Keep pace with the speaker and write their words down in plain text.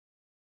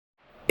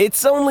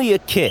It's only a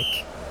kick,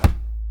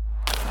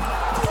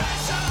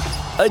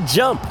 a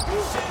jump,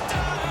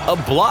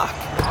 a block.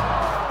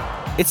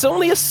 It's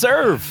only a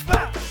serve.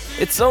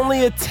 It's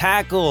only a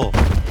tackle,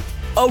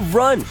 a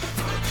run.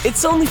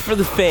 It's only for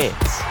the fans.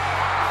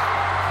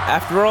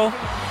 After all,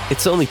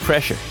 it's only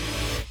pressure.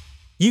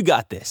 You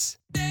got this.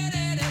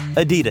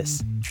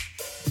 Adidas.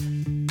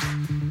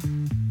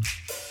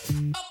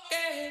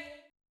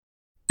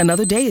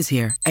 Another day is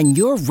here, and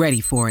you're ready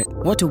for it.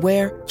 What to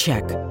wear?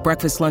 Check.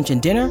 Breakfast, lunch, and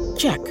dinner?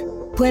 Check.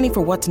 Planning for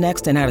what's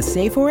next and how to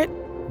save for it?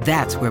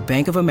 That's where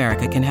Bank of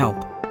America can help.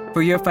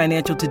 For your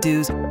financial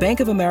to-dos, Bank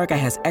of America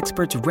has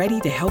experts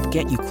ready to help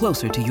get you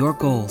closer to your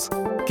goals.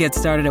 Get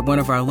started at one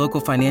of our local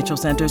financial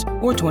centers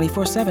or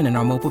 24/7 in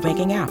our mobile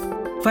banking app.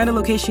 Find a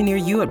location near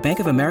you at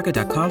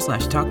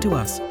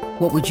bankofamerica.com/talktous.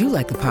 What would you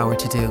like the power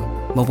to do?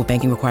 Mobile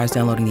banking requires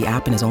downloading the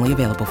app and is only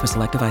available for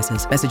select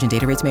devices. Message and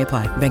data rates may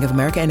apply. Bank of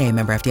America N.A.,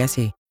 member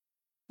FDIC.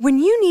 When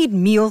you need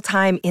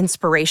mealtime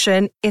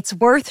inspiration, it's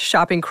worth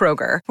shopping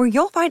Kroger, where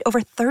you'll find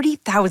over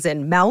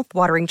 30,000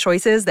 mouth-watering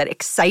choices that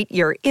excite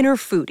your inner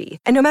foodie.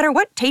 And no matter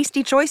what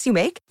tasty choice you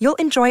make, you'll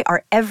enjoy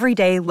our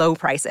everyday low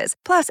prices,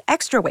 plus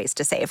extra ways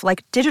to save,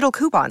 like digital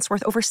coupons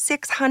worth over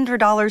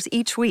 $600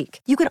 each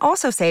week. You can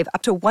also save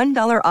up to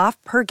 $1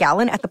 off per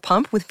gallon at the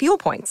pump with fuel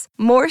points.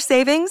 More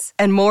savings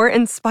and more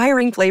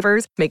inspiring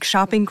flavors make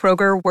shopping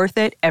Kroger worth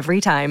it every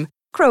time.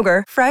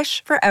 Kroger,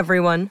 fresh for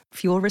everyone.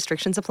 Fuel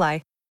restrictions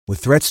apply. With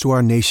threats to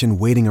our nation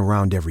waiting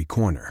around every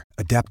corner,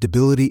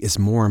 adaptability is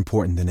more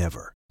important than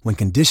ever. When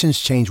conditions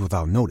change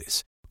without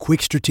notice,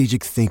 quick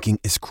strategic thinking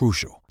is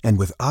crucial. And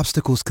with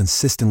obstacles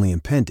consistently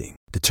impending,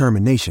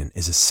 determination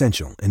is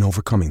essential in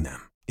overcoming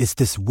them. It's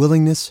this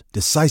willingness,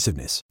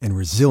 decisiveness, and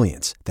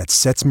resilience that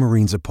sets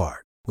Marines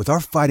apart. With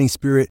our fighting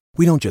spirit,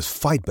 we don't just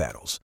fight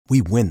battles,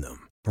 we win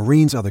them.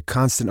 Marines are the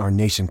constant our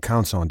nation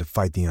counts on to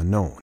fight the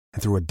unknown.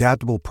 And through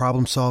adaptable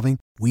problem solving,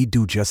 we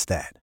do just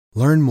that.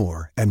 Learn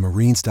more at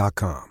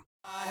marines.com.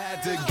 I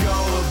had to go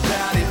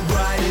about it,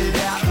 write it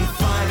out and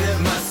find it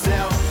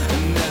myself.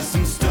 And there's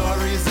some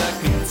stories I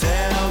can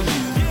tell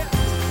you.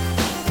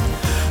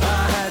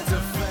 I had to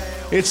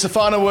fail. It's the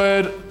final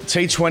word,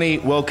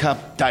 T20 World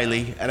Cup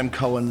Daily. Adam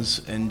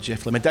Collins and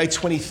Jeff Lemon. Day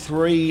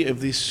 23 of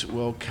this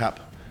World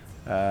Cup.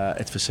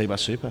 It's for Cbus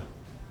Super,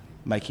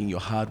 making your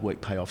hard work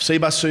pay off.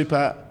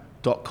 cbussuper.com.au.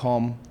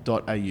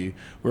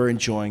 We're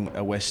enjoying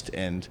a West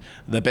End.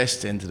 The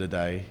best end of the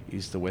day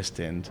is the West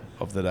End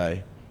of the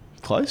day.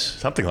 Close?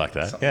 Something like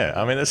that. Yeah,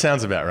 I mean, that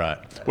sounds about right.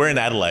 We're in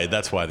Adelaide,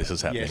 that's why this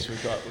is happening. Yes,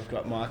 we've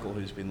got Michael,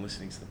 who's been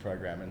listening to the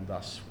program and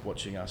thus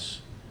watching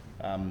us,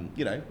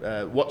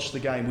 watch the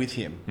game with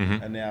him.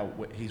 Mm-hmm. And now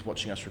he's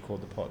watching us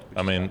record the pod.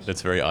 I mean,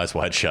 it's very eyes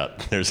wide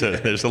shut. There's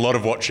a lot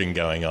of watching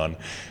going on.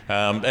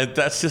 And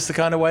that's just the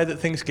kind of way that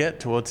things get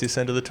towards this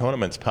end of the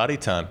tournament. It's party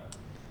time.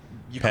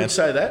 You could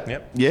say that.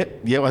 Yep.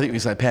 Yeah. Well, I think we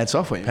say pants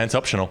off. Pants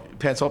optional.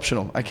 Pants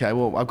optional. Okay.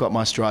 Well, I've got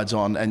my strides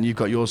on, and you've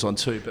got yours on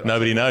too. But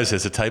nobody knows.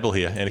 There's a table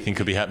here. Anything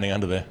could be happening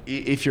under there.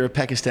 If you're a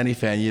Pakistani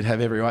fan, you'd have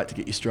every right to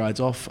get your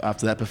strides off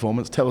after that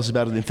performance. Tell us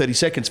about it in 30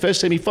 seconds.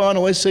 First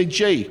semi-final,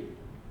 SCG.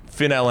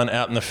 Finn Allen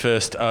out in the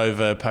first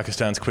over.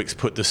 Pakistan's quicks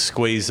put the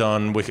squeeze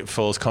on. Wicket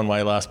falls.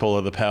 Conway last ball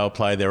of the power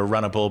play. They're a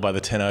runner ball by the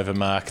 10 over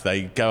mark.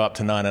 They go up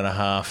to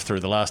 9.5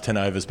 through the last 10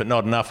 overs, but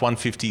not enough.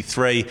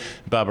 153.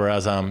 Babar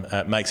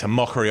Azam makes a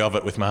mockery of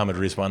it with Mohammad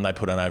Rizwan. They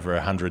put on over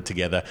 100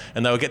 together,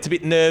 and they'll get a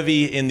bit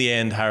nervy in the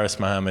end. Haris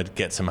Mohammed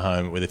gets them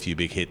home with a few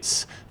big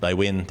hits. They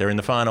win. They're in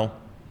the final.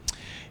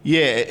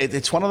 Yeah,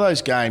 it's one of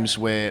those games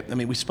where, I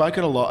mean, we've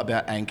spoken a lot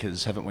about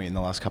anchors, haven't we, in the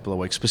last couple of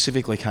weeks,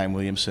 specifically Kane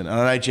Williamson. And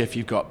I know, Jeff,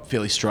 you've got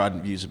fairly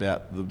strident views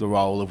about the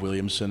role of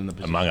Williamson and the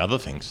position, among other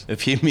things,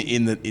 of him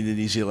in the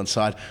New Zealand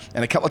side.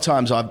 And a couple of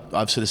times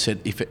I've sort of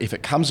said, if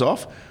it comes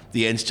off,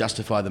 the ends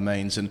justify the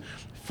means. And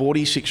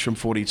 46 from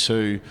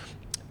 42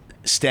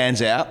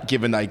 stands out,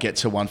 given they get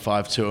to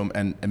 152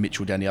 and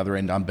Mitchell down the other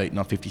end unbeaten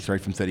on 53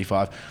 from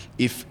 35.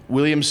 If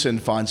Williamson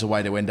finds a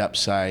way to end up,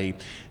 say,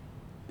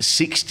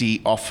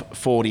 60 off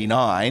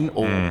 49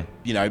 or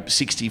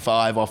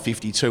 65 off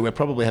 52, we're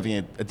probably having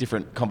a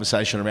different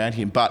conversation around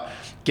him. But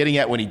getting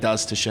out when he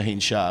does to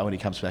Shaheen Shah when he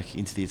comes back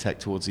into the attack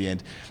towards the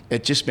end,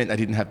 it just meant they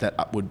didn't have that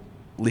upward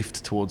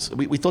lift towards.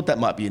 We thought that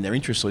might be in their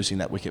interest, losing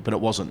that wicket, but it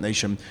wasn't.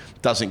 Neesham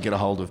doesn't get a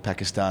hold of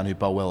Pakistan, who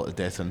bowl well at the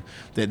death, and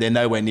they're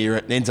nowhere near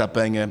it. It ends up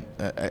being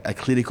a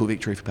clinical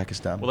victory for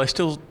Pakistan. Well, they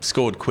still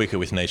scored quicker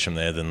with Neesham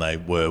there than they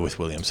were with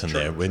Williamson. True,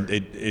 there. True.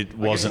 It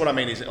wasn't. What I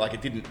mean is,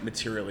 it didn't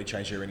materially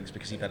change their innings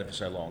because he'd had it for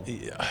so long.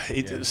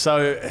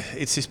 So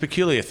it's this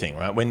peculiar thing,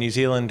 right? When New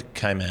Zealand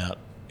came out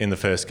in the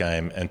first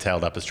game and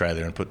tailed up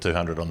Australia and put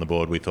 200 on the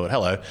board, we thought,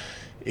 hello,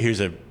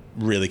 here's a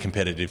really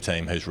competitive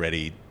team who's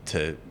ready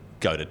to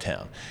go to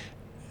town.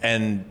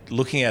 And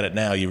looking at it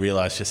now, you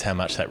realise just how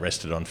much that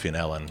rested on Finn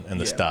Allen and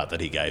the start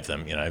that he gave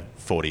them.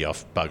 40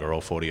 off bugger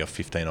all, 40 off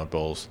 15 odd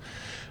balls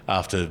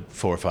after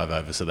 4 or 5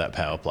 overs of that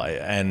power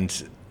play.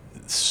 And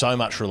so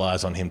much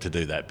relies on him to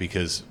do that,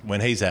 because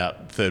when he's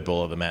out, third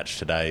ball of the match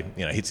today,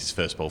 hits his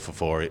first ball for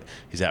 4,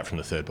 he's out from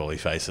the third ball he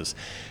faces.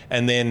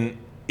 And then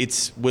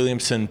it's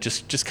Williamson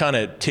just kind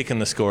of ticking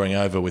the scoring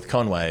over with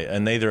Conway,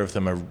 and neither of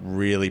them are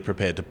really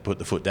prepared to put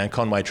the foot down.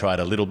 Conway tried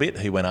a little bit,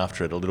 he went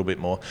after it a little bit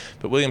more,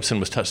 but Williamson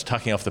was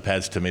tucking off the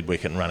pads to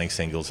mid-wicket and running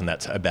singles, and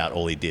that's about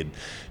all he did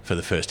for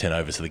the first 10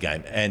 overs of the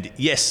game. And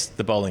yes,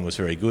 the bowling was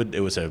very good.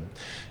 It was an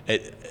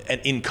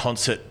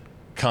in-concert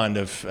kind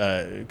of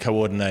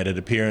coordinated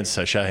appearance,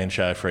 so Shaheen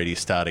Shah Afridi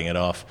starting it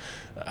off.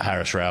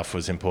 Harris Ralph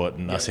was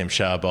important. Asim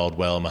Shah bowled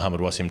well. Muhammad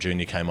Wasim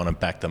Jr. came on and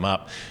backed them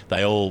up.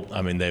 They all,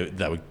 they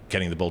were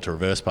getting the ball to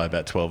reverse by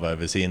about 12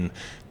 overs in.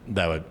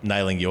 They were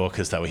nailing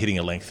Yorkers. They were hitting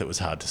a length that was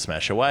hard to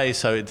smash away.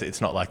 So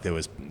it's not like there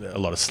was a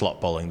lot of slot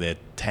bowling there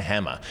to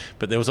hammer.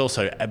 But there was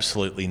also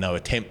absolutely no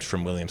attempt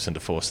from Williamson to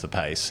force the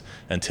pace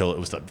until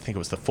I think it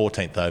was the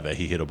 14th over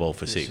he hit a ball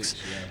for six.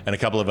 And a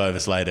couple of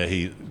overs later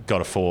he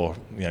got a 4,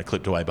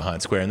 clipped away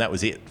behind square, and that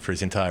was it for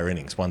his entire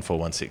innings, 1-4,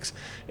 1-6.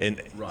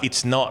 And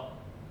it's not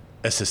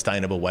a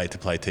sustainable way to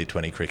play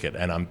T20 cricket,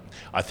 and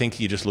I think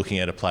you're just looking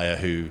at a player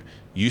who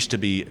used to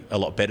be a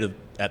lot better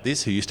at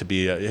this, he used to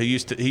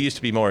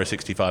be more a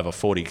 65 or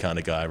 40 kind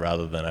of guy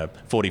rather than a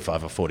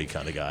 45 or 40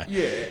 kind of guy.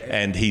 Yeah.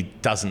 And he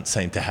doesn't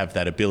seem to have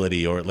that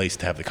ability, or at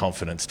least to have the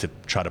confidence to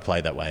try to play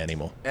that way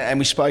anymore. And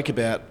we spoke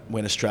about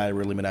when Australia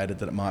were eliminated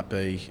that it might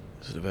be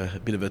sort of a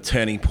bit of a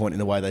turning point in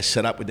the way they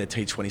set up with their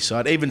T20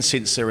 side. Even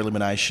since their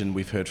elimination,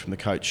 we've heard from the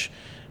coach,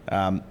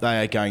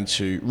 they are going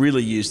to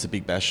really use the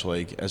Big Bash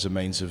League as a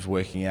means of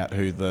working out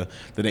who the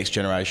next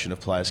generation of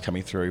players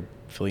coming through,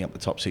 filling up the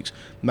top 6.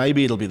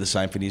 Maybe it'll be the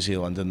same for New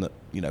Zealand, and that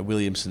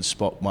Williamson's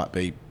spot might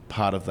be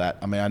part of that.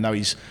 I mean, I know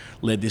he's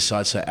led this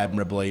side so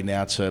admirably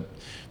now to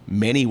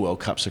many World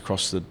Cups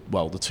across the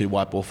 2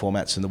 white ball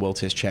formats and the World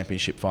Test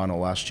Championship final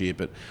last year,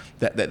 but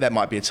that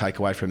might be a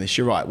takeaway from this.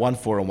 You're right,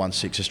 1-4 and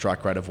 1-6, a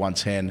strike rate of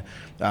 110,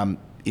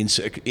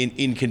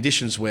 in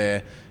conditions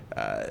where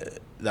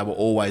they were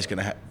always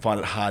going to find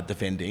it hard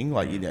defending.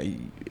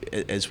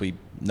 As we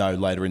know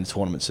later in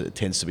tournaments, it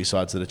tends to be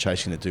sides that are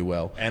chasing to do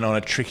well. And on a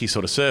tricky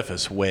sort of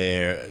surface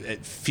where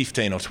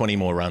 15 or 20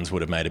 more runs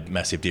would have made a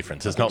massive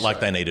difference. It's not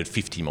like they needed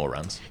 50 more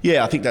runs.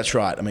 Yeah, I think that's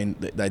right. I mean,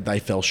 they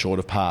fell short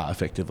of par,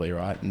 effectively,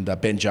 right? And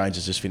Ben Jones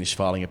has just finished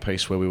filing a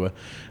piece where we were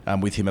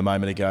with him a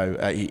moment ago.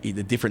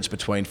 The difference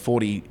between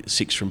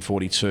 46 from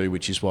 42,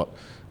 which is what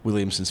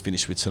Williamson's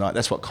finished with tonight.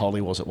 That's what Kohli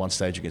was at one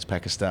stage against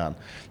Pakistan.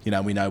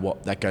 We know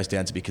what that goes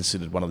down to be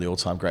considered one of the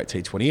all-time great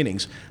T20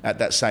 innings. At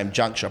that same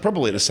juncture,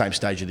 probably at the same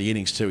stage of the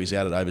innings too, he's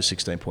out at over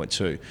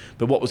 16.2.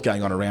 But what was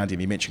going on around him?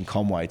 You mentioned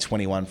Conway,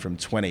 21 from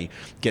 20,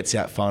 gets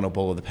out final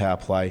ball of the power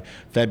play.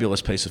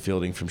 Fabulous piece of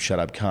fielding from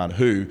Shadab Khan,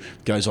 who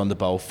goes on to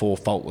bowl 4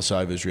 faultless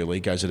overs,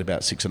 really. Goes at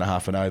about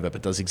 6.5 and over,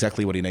 but does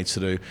exactly what he needs to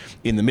do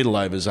in the middle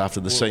overs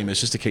after the seamers,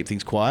 just to keep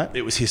things quiet.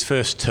 It was his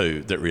first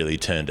 2 that really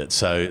turned it.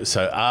 So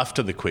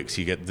after the quicks,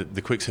 you get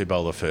the quicks who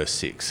bowl the first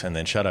 6, and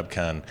then Shadab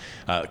Khan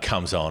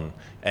comes on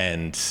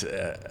and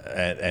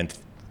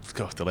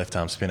the left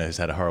arm spinner who's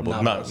had a horrible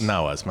Muhammad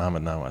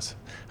Nawaz.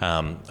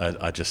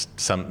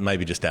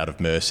 Maybe just out of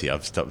mercy,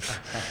 I've stopped.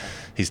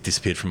 He's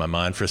disappeared from my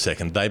mind for a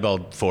second. They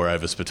bowled 4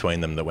 overs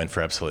between them that went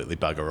for absolutely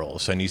bugger all.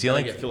 So New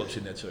Zealand, they get Phillips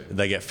in there too.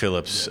 They get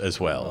Phillips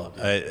as well.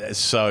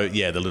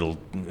 The little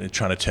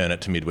trying to turn it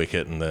to mid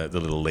wicket and the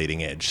little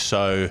leading edge.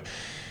 So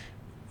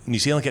New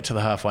Zealand get to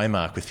the halfway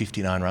mark with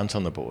 59 runs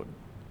on the board.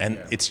 And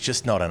it's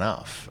just not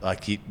enough.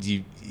 Like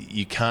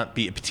you can't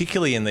be,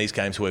 particularly in these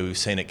games where we've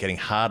seen it getting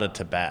harder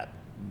to bat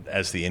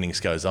as the innings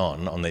goes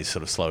on these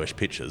sort of slowish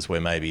pitches,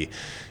 where maybe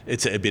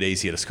it's a bit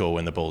easier to score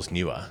when the ball's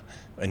newer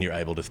and you're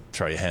able to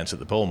throw your hands at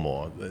the ball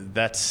more.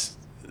 That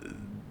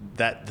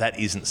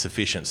isn't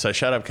sufficient. So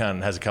Shadab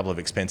Khan has a couple of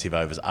expensive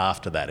overs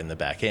after that in the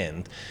back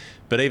end.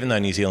 But even though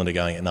New Zealand are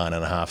going at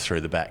 9.5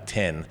 through the back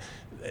 10,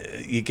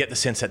 you get the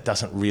sense that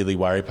doesn't really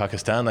worry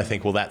Pakistan. They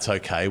think, well, that's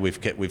okay.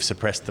 We've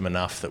suppressed them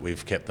enough that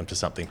we've kept them to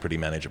something pretty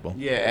manageable.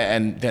 Yeah,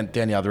 and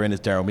down the other end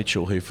is Daryl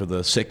Mitchell, who for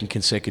the second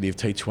consecutive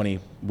T20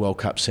 World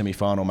Cup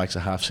semi-final makes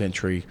a half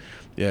century.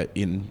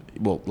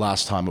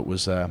 Last time it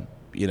was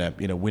in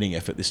a winning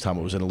effort. This time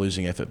it was in a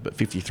losing effort, but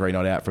 53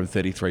 not out from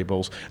 33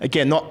 balls.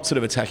 Again, not sort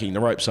of attacking the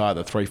ropes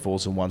either. 3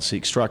 fours and 1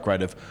 6. Strike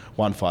rate of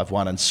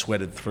 151 and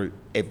sweated through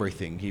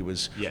everything. He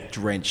was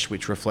drenched,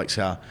 which reflects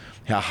how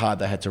hard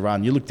they had to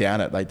run. You look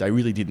down at it, they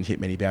really didn't hit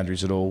many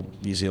boundaries at all,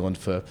 New Zealand,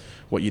 for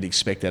what you'd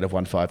expect out of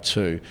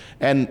 152.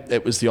 And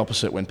it was the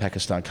opposite when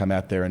Pakistan come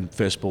out there and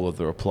first ball of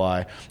the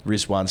reply,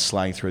 Rizwan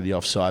slaying through the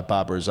offside.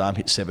 Babar Azam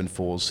hit 7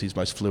 fours, his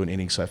most fluent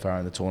innings so far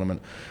in the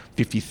tournament.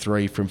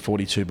 53 from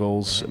 42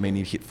 balls. I mean,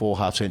 he hit 4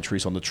 half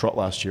centuries on the trot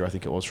last year, I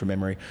think it was, from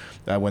memory,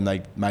 when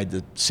they made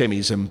the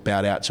semis and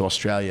bowed out to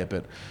Australia.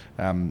 But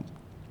Babar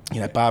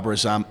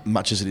Azam,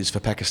 much as it is for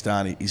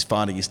Pakistan, is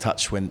finding his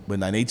touch when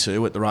they need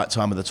to at the right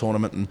time of the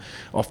tournament, and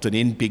often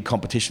in big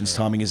competitions,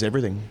 timing is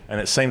everything.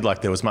 And it seemed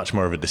like there was much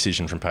more of a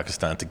decision from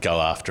Pakistan to go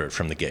after it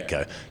from the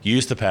get-go.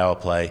 Use the power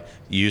play,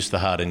 use the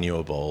harder,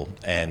 newer ball,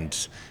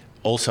 and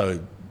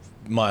also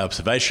my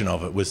observation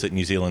of it was that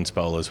New Zealand's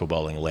bowlers were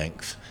bowling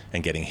length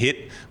and getting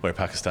hit, where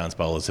Pakistan's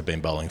bowlers have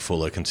been bowling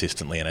fuller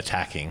consistently and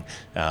attacking,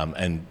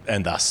 and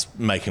thus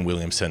making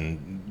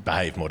Williamson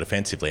behave more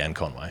defensively, and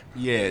Conway.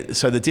 Yeah,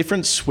 so the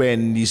difference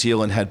when New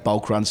Zealand had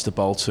bulk runs to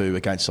bowl to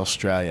against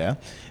Australia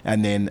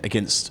and then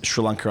against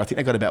Sri Lanka, I think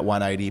they got about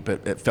 180,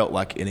 but it felt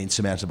like an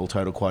insurmountable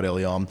total quite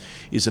early on,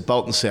 is that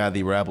Bolt and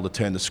Southey were able to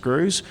turn the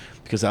screws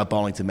because they were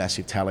bowling to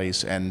massive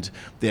tallies, and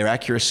their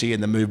accuracy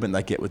and the movement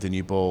they get with the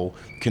new ball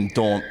can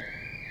daunt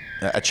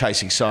a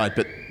chasing side.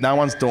 But no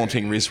one's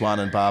daunting Rizwan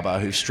and Babar,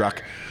 who've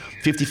struck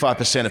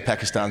 55% of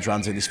Pakistan's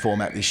runs in this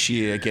format this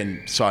year.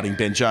 Again, citing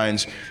Ben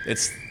Jones,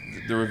 it's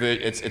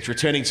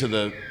returning to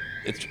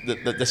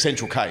the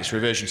central case,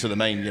 reversion to the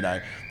mean. You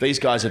know, these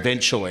guys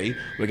eventually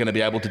were going to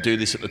be able to do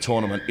this at the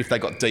tournament if they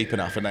got deep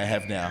enough, and they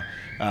have now.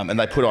 And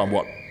they put on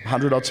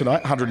 100 odd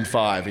tonight,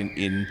 105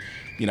 in.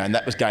 You know, and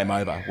that was game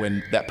over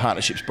when that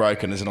partnership's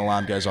broken as an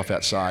alarm goes off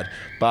outside.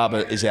 Barber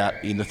is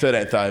out in the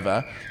 13th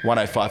over,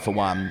 105 for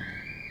 1,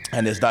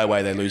 and there's no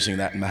way they're losing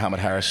that. And Mohammed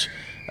Harris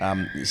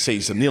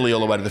sees them nearly all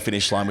the way to the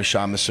finish line with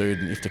Shah Masood,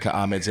 and Iftikhar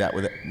Ahmed's out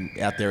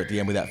there at the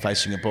end without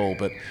facing a ball.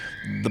 But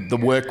the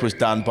work was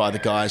done by the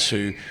guys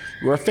who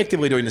were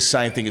effectively doing the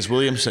same thing as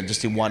Williamson,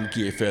 just in one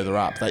gear further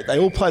up. They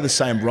all play the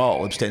same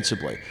role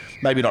ostensibly.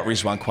 Maybe not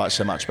Rizwan quite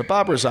so much, but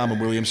Babar Azam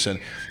and Williamson,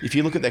 if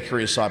you look at their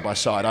careers side by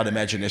side, I'd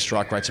imagine their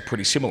strike rates are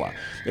pretty similar.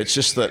 It's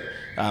just that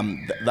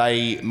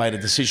they made a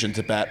decision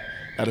to bat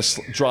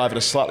drive at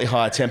a slightly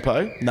higher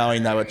tempo,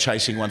 knowing they were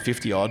chasing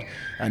 150 odd,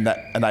 and that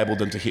enabled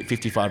them to hit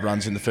 55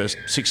 runs in the first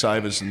 6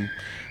 overs. And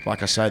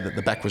like I say, that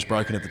the back was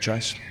broken at the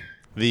chase.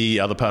 The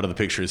other part of the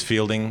picture is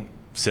fielding.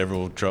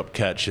 Several drop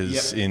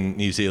catches in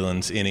New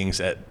Zealand's innings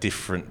at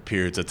different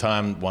periods of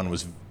time. One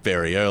was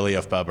very early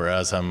off Babar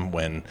Azam,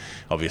 when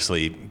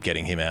obviously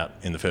getting him out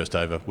in the first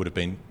over would have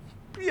been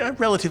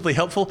relatively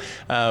helpful.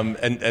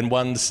 And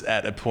one's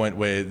at a point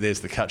where there's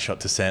the cut shot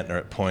to Santner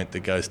at point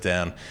that goes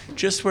down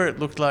just where it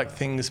looked like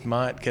things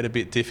might get a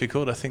bit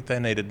difficult. I think they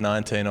needed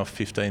 19 off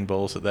 15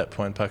 balls at that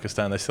point,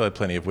 Pakistan. They still had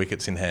plenty of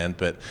wickets in hand,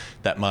 but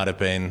that might have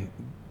been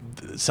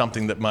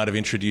something that might have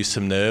introduced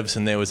some nerves,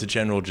 and there was a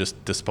general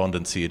just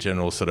despondency, a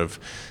general sort of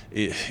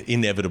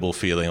inevitable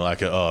feeling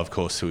like, of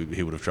course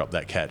he would have dropped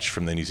that catch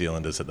from the New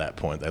Zealanders at that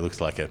point. They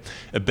looked like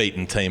a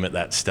beaten team at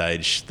that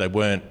stage. They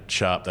weren't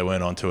sharp, they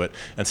weren't onto it,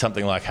 and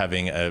something like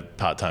having a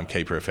part-time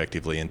keeper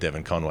effectively in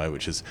Devon Conway,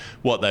 which is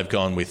what they've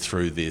gone with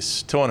through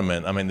this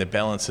tournament. I mean, their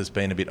balance has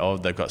been a bit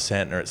odd. They've got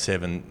Santner at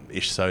 7,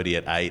 Ish Sodhi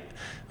at 8.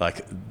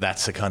 Like,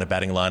 that's the kind of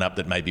batting lineup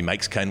that maybe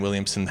makes Kane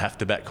Williamson have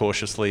to bat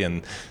cautiously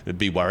and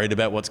be worried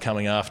about what's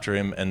coming after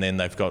him. And then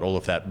they've got all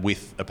of that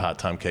with a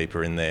part-time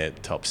keeper in their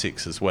top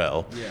 6 as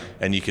well. Yeah.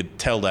 And you could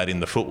tell that in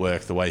the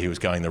footwork, the way he was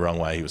going the wrong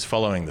way. He was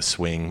following the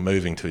swing,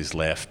 moving to his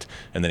left,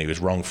 and then he was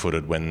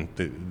wrong-footed when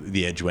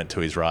the edge went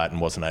to his right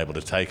and wasn't able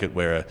to take it,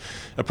 where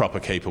a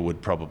proper keeper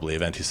would probably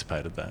have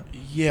anticipated that.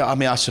 Yeah, I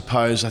mean, I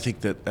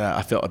think that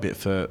I felt a bit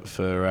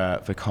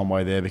for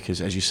Conway there,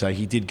 because, as you say,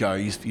 he did go.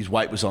 His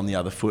weight was on the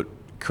other foot,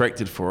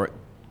 corrected for it,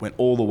 went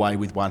all the way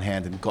with one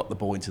hand and got the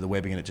ball into the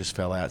webbing, and it just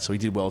fell out. So he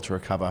did well to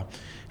recover,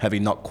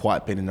 having not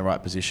quite been in the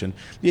right position.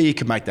 Yeah, you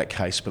could make that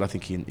case, but I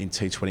think in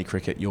T20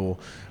 cricket, you're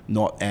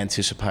not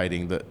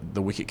anticipating that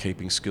the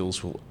wicket-keeping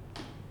skills will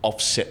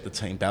offset the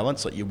team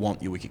balance. Like, you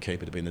want your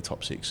wicket-keeper to be in the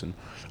top 6, and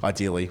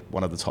ideally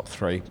one of the top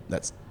 3.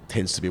 That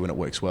tends to be when it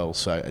works well.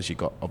 So, as you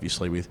got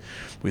obviously with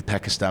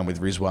Pakistan, with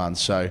Rizwan.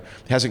 So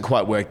it hasn't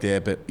quite worked there,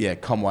 but yeah,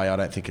 Conway, I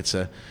don't think it's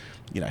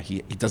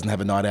he doesn't have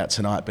a night out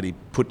tonight, but he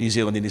put New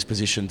Zealand in his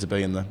position to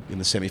be in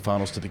the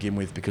semi-finals to begin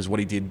with, because what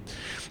he did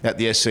at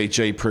the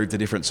SCG proved the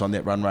difference on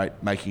net run rate,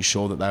 making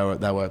sure that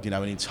they were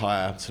an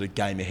entire sort of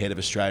game ahead of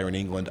Australia and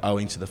England,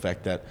 owing to the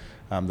fact that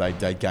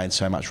they gained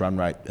so much run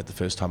rate at the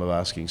first time of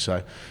asking.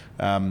 So,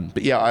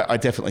 but yeah, I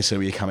definitely see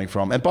where you're coming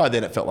from, and by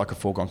then it felt like a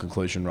foregone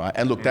conclusion, right?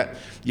 And look, that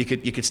you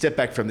could step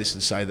back from this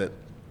and say that,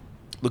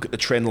 look at the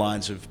trend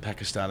lines of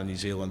Pakistan and New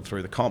Zealand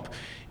through the comp.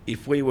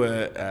 If we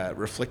were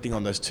reflecting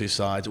on those two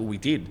sides, or we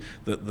did,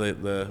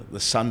 the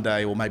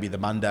Sunday or maybe the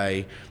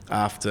Monday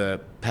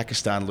after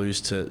Pakistan lose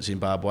to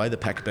Zimbabwe, the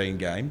Pac-Bean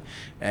game,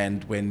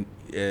 and when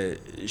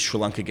Sri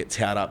Lanka get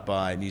towed up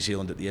by New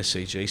Zealand at the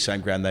SCG,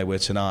 same ground they were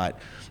tonight,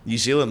 New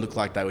Zealand looked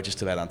like they were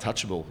just about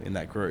untouchable in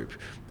that group,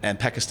 and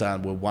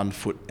Pakistan were 1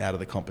 foot out of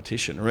the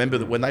competition. Remember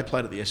that when they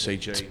played at the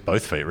SCG... It's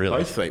both feet, really.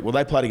 Both feet. Well,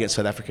 they played against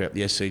South Africa at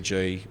the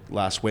SCG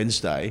last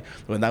Wednesday.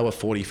 When they were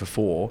 40 for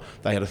 4,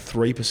 they had a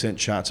 3%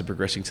 chance of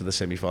progressing to the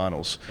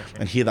semi-finals. Okay.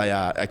 And here they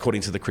are,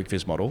 according to the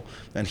CricViz model,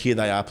 and here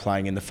they are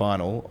playing in the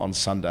final on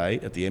Sunday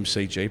at the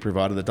MCG,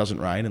 provided it doesn't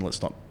rain, and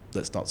let's not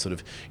sort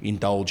of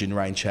indulge in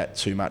rain chat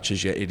too much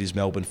as yet. It is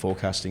Melbourne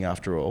forecasting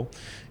after all.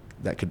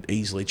 That could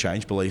easily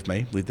change, believe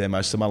me. Lived there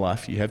most of my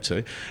life, you have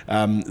too.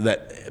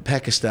 That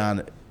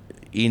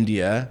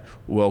Pakistan-India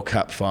World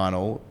Cup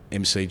final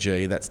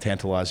MCG. That's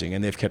tantalising,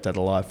 and they've kept that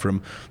alive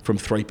from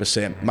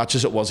 3%, much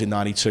as it was in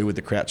 '92 with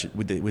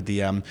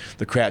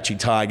the Crouchy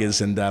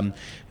Tigers and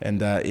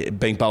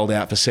being bowled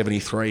out for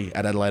 73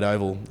 at Adelaide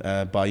Oval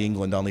by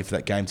England, only for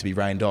that game to be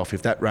rained off.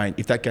 If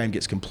that game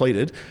gets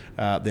completed,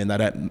 then they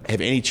don't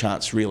have any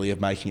chance really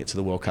of making it to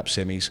the World Cup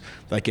semis.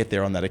 They get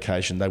there on that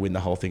occasion, they win the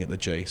whole thing at the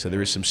G. So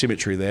there is some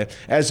symmetry there,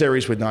 as there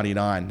is with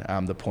 '99.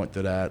 The point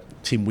that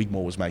Tim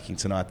Wigmore was making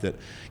tonight, that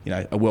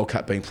a World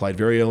Cup being played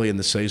very early in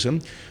the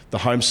season, the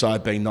home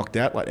side being knocked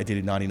out like they did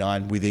in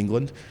 '99 with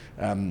England,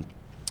 and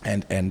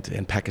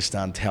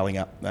Pakistan tallying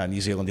up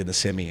New Zealand in the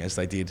semi as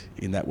they did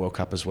in that World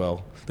Cup as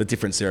well. The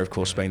difference there, of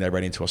course, being they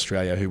ran into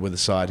Australia, who were the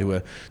side who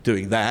were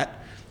doing that.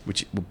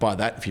 Which, by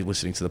that, if you're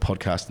listening to the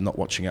podcast and not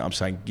watching it, I'm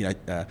saying,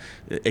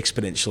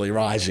 exponentially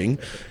rising.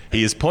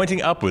 He is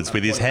pointing upwards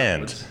with his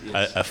hand,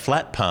 yes. a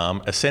flat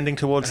palm ascending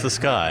towards the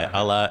sky,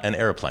 a la an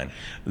aeroplane.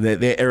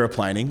 They're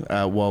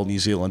aeroplaning while New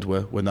Zealand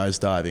were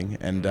nosediving,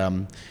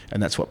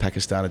 and that's what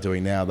Pakistan are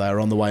doing now. They are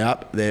on the way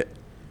up. They're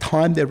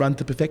timed their run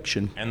to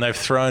perfection. And they've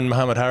thrown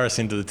Mohammad Harris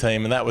into the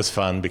team, and that was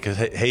fun because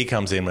he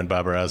comes in when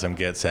Babar Azam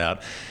gets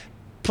out.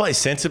 Plays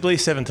sensibly,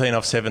 17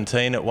 off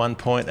 17 at one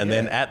point, and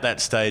then at that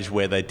stage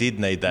where they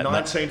did need that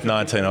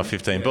 19 off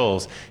 15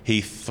 balls,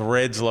 he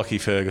threads Lockie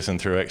Ferguson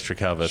through extra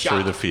cover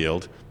through the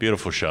field,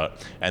 beautiful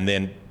shot, and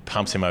then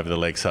pumps him over the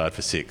leg side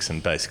for 6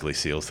 and basically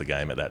seals the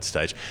game at that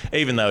stage.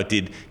 Even though it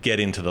did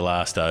get into the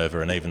last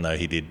over, and even though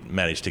he did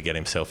manage to get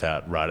himself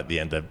out right at the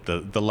end of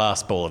the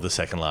last ball of the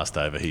second last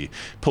over, he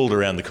pulled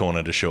around the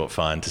corner to short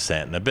fine to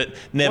Santner. But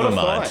never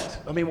mind.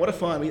 What a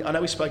find. I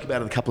know we spoke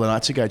about it a couple of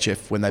nights ago,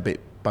 Jeff, when they beat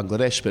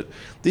Bangladesh, but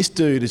this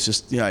dude is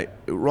just,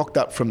 rocked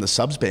up from the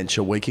subs bench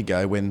a week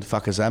ago when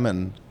Fakhar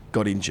Zaman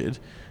got injured.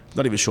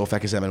 Not even sure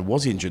Fakhar Zaman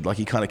was injured. Like,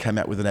 he kind of came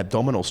out with an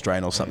abdominal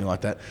strain or something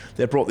like that.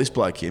 They brought this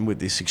bloke in with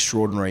this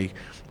extraordinary,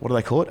 what do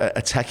they call it?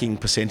 Attacking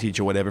percentage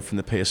or whatever from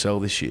the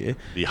PSL this year.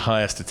 The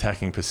highest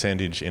attacking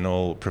percentage in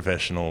all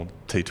professional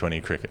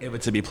T20 cricket. Ever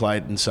to be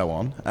played and so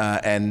on.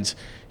 And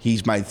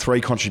he's made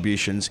 3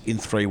 contributions in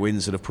 3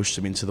 wins that have pushed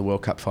him into the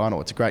World Cup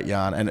final. It's a great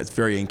yarn, and it's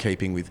very in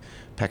keeping with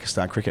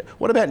Pakistan cricket.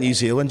 What about New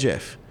Zealand,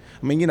 Jeff?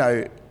 I mean,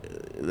 they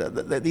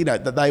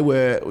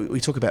were,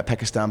 we talk about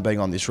Pakistan being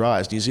on this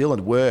rise. New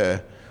Zealand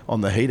were on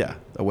the heater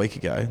a week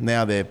ago.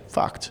 Now they're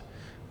fucked.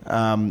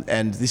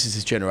 And this is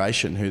this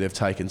generation who they've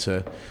taken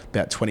to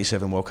about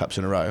 27 World Cups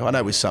in a row. I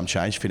know with some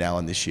change, Finn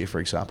Allen this year, for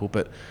example,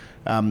 but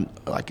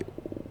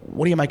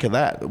what do you make of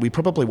that? We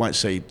probably won't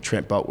see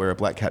Trent Bolt wear a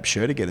black cap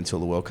shirt again until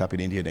the World Cup in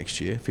India next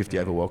year, 50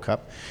 over World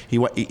Cup.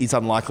 It's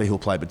unlikely he'll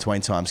play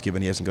between times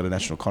given he hasn't got a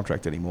national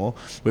contract anymore.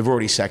 We've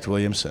already sacked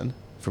Williamson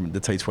from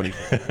the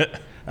T20.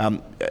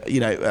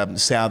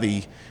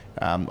 Southee,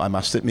 I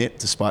must admit,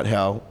 despite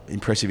how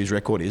impressive his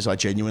record is, I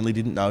genuinely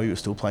didn't know he was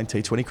still playing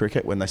T20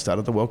 cricket when they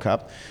started the World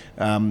Cup.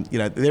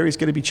 There is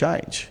going to be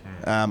change,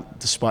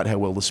 despite how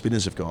well the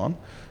spinners have gone.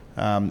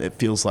 It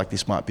feels like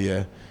this might be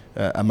a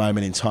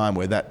moment in time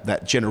where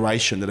that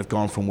generation that have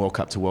gone from World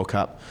Cup to World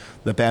Cup,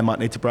 the band might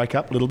need to break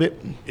up a little bit.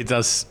 It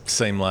does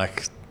seem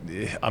like,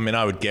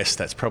 I would guess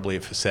that's probably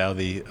it for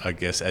Southee. I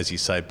guess, as you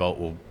say, Bolt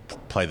will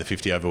play the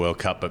 50 over World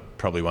Cup, but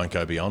probably won't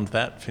go beyond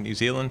that for New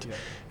Zealand. Yeah.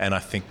 And I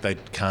think they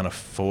can't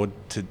afford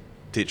to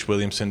ditch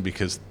Williamson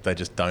because they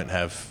just don't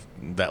have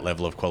that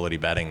level of quality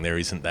batting. There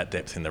isn't that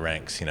depth in the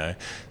ranks,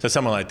 So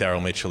someone like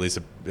Daryl Mitchell is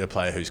a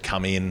player who's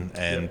come in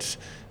and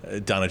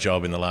done a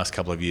job in the last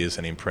couple of years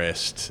and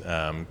impressed.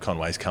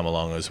 Conway's come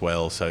along as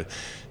well. So,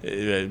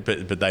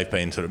 but they've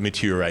been sort of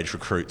mature age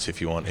recruits,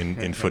 if you want,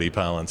 in footy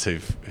parlance,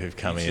 who've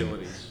come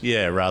in.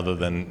 Yeah, rather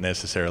than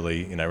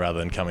necessarily, rather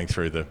than coming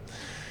through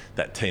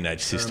that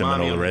teenage system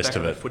and all the rest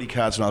of it. Footy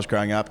cards when I was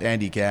growing up,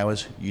 Andy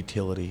Gowers,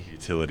 utility.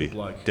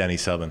 Danny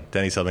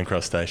Southern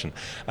Cross Station.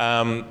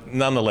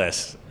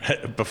 Nonetheless,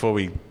 before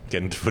we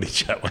get into footy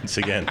chat once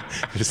again,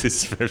 because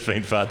there's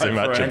been far too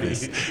much of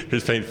this.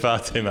 There's been far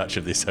too much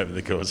of this over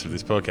the course of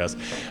this podcast.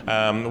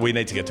 We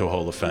need to get to a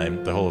Hall of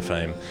Fame. The Hall of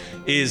Fame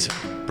is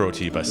brought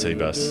to you by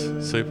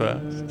Cbus Super.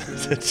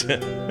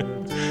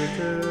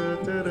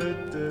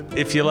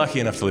 If you're lucky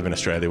enough to live in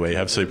Australia where you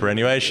have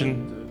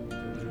superannuation,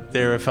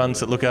 there are funds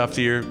that look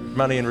after your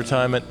money in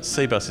retirement.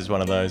 Cbus is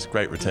one of those.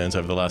 Great returns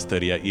over the last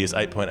 38 years,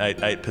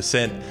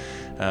 8.88%.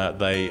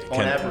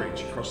 On average,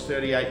 across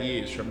 38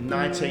 years, from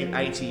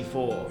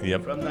 1984.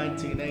 Yep. From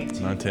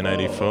 1984.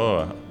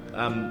 1984.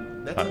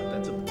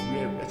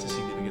 That's a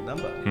significant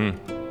number.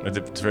 It's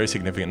a very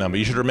significant number.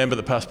 You should remember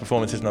that past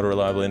performance is not a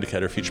reliable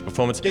indicator of future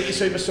performance. Get your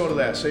super sorted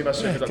out.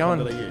 Go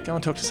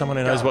and talk to someone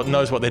who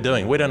knows what they're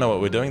doing. We don't know what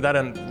we're doing. You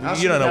don't know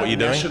what you're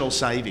doing. National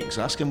savings.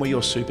 Ask them where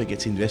your super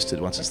gets invested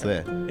once it's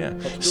there. Yeah.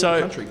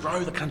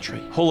 Grow the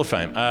country. Hall of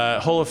Fame.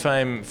 Hall of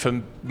Fame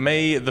for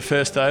me. The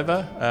first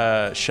over,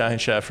 Shaheen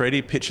Shah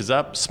Afridi pitches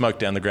up, smoked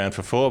down the ground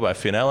for 4 by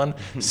Finn Allen.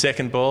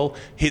 Second ball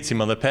hits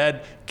him on the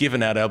pad.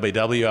 Given out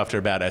LBW after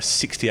about a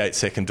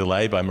 68-second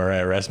delay by Murray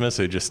Erasmus,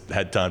 who just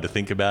had time to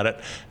think about it.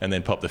 and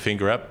then popped the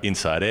finger up,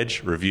 inside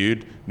edge,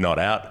 reviewed, not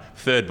out.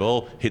 Third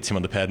ball, hits him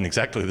on the pad in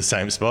exactly the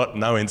same spot,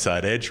 no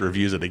inside edge,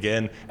 reviews it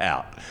again,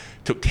 out.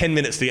 Took 10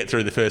 minutes to get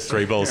through the first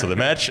 3 balls of the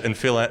match, and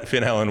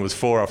Finn Allen was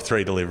 4 off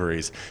 3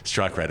 deliveries,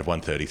 strike rate of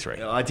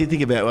 133. I did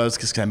think about, well, I was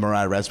just going to say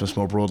Mariah Erasmus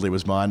more broadly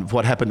was mine.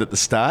 What happened at the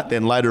start,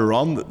 then later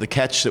on, the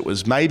catch that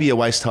was maybe a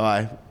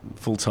waist-high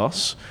full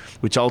toss,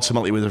 which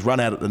ultimately was run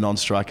out at the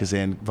non-striker's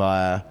end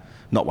via,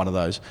 not one of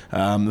those,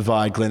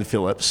 via Glenn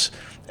Phillips.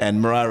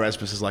 And Mariah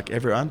Erasmus is like,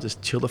 everyone,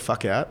 just chill the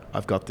fuck out.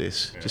 I've got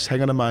this. Just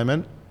hang on a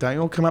moment. Don't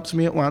all come up to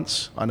me at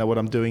once. I know what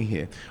I'm doing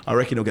here. I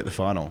reckon he'll get the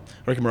final.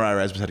 I reckon Mariah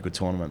Erasmus had a good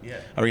tournament. Yeah.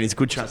 I reckon it's a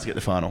good chance to get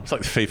the final. It's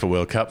like the FIFA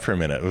World Cup for a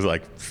minute. It was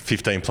like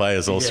 15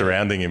 players all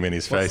surrounding him in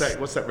his face.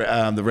 What's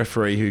that? The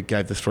referee who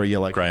gave the 3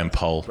 yellow Graham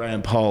Poll.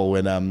 Graham Poll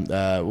when,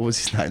 what was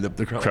his name?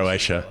 The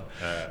Croatia.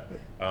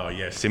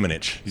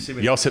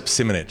 Simonic. Josip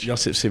Simonic.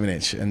 Josip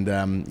Simonic. And,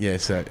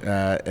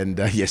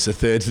 yes,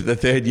 the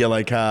third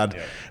yellow card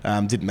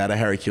didn't matter.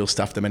 Harry Kewell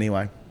stuffed them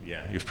anyway.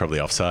 Yeah, he was probably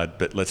offside,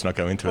 but let's not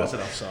go into it. Was it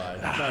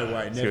offside? No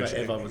way, never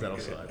ever was that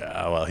offside.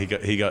 Well, he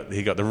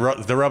got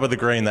the rub of the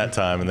green that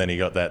time, and then he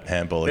got that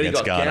handball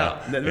against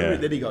Ghana.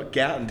 Then he got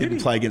gout and didn't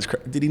play against.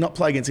 Did he not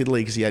play against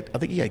Italy because I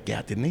think he had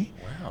gout, didn't he?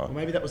 Wow. Well,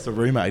 maybe that was the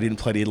rumour. He didn't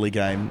play the Italy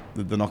game,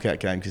 the knockout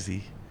game, because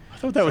he. I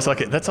thought that was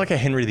that's like a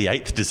Henry VIII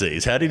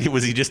disease.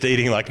 Was he just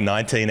eating like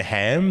 19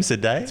 hams a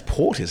day? It's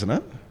port, isn't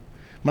it?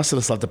 Must have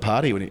just loved to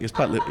party when he was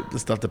playing.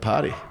 Just loved to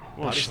party.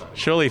 Well,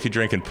 surely if you're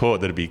drinking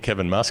port, that'd be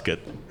Kevin Muscat.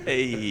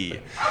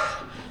 Hey.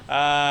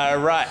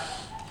 Right.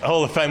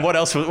 Hall of Fame. What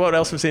else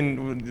was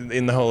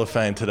in the Hall of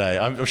Fame today?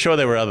 I'm sure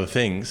there were other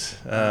things.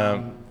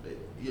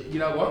 You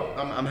know what?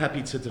 I'm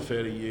happy to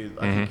defer to you.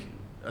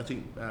 I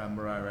think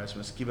Mariah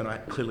Erasmus, given I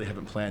clearly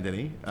haven't planned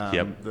any,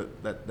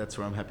 that's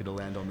where I'm happy to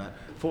land on that.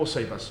 For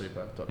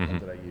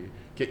cbussuper.com.au.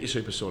 Get your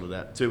super sorted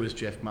out. Do as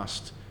Jeff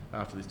must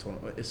after this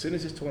tournament. As soon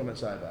as this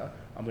tournament's over,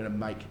 I'm going to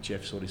make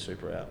Jeff sort his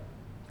super out.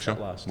 Sure.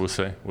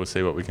 We'll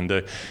see what we can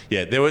do.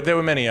 Yeah, there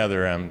were many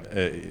other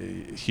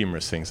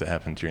humorous things that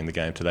happened during the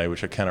game today,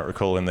 which I cannot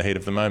recall in the heat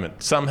of the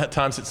moment.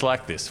 Sometimes it's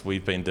like this.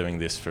 We've been doing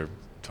this for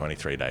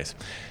 23 days,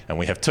 and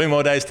we have 2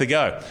 more days to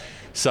go.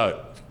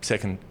 So,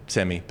 second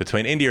semi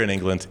between India and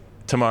England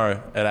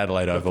tomorrow at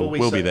Adelaide Oval.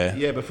 We'll be there.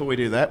 Yeah, before we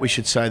do that, we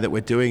should say that we're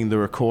doing the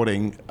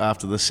recording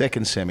after the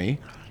second semi.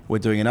 We're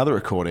doing another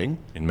recording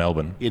in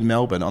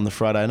Melbourne on the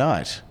Friday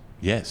night.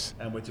 Yes,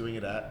 and we're doing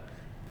it at.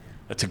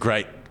 That's a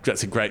great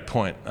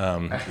point.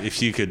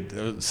 If you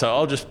could, so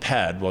I'll just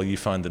pad while you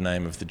find the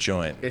name of the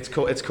joint. It's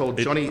called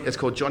Johnny's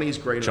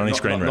Green Room. Johnny's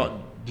Green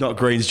Room. Not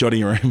Green's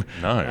Johnny Room.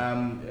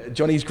 No.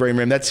 Johnny's Green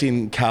Room. That's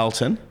in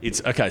Carlton. It's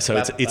okay.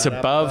 So it's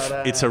above.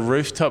 It's a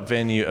rooftop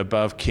venue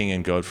above King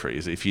and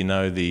Godfrey's. If you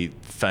know the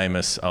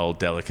famous old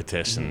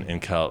delicatessen in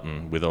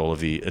Carlton with all of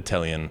the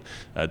Italian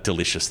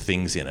delicious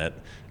things in it.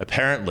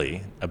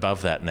 Apparently,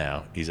 above that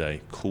now is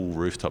a cool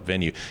rooftop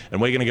venue, and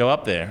we're going to go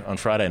up there on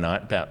Friday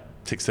night about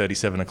 6:30,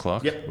 7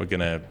 o'clock. Yep. We're going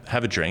to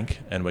have a drink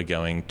and we're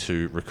going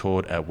to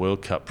record our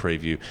World Cup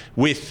preview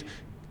with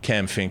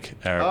Cam Fink,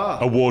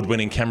 our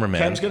award-winning cameraman.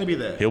 Cam's going to be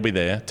there. He'll be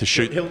there to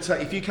shoot. He'll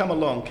take, if you come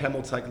along, Cam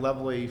will take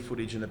lovely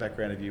footage in the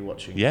background of you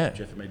watching Jeff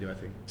and me do our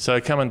thing.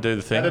 So come and do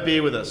the thing. Have a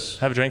beer with us.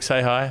 Have a drink,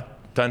 say hi.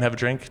 Don't have a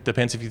drink.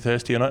 Depends if you're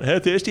thirsty or not. How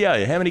thirsty are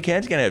you? How many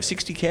cans are you going to have?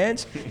 60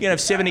 cans? You're going to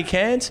have 70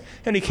 cans?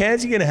 How many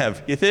cans are you going to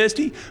have? You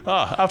thirsty?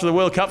 Oh, after the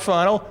World Cup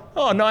final,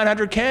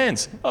 900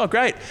 cans. Oh,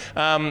 great.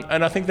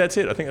 And I think that's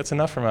it. I think that's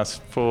enough from us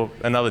for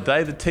another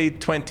day. The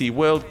T20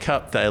 World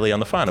Cup Daily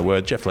on the final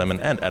word. Jeff Lemon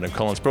and Adam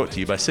Collins, brought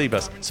to you by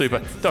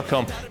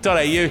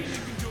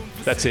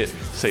cbussuper.com.au. That's it.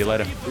 See you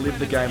later. Live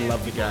the game,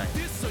 love the game.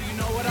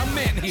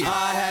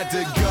 I had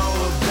to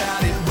go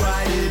about it.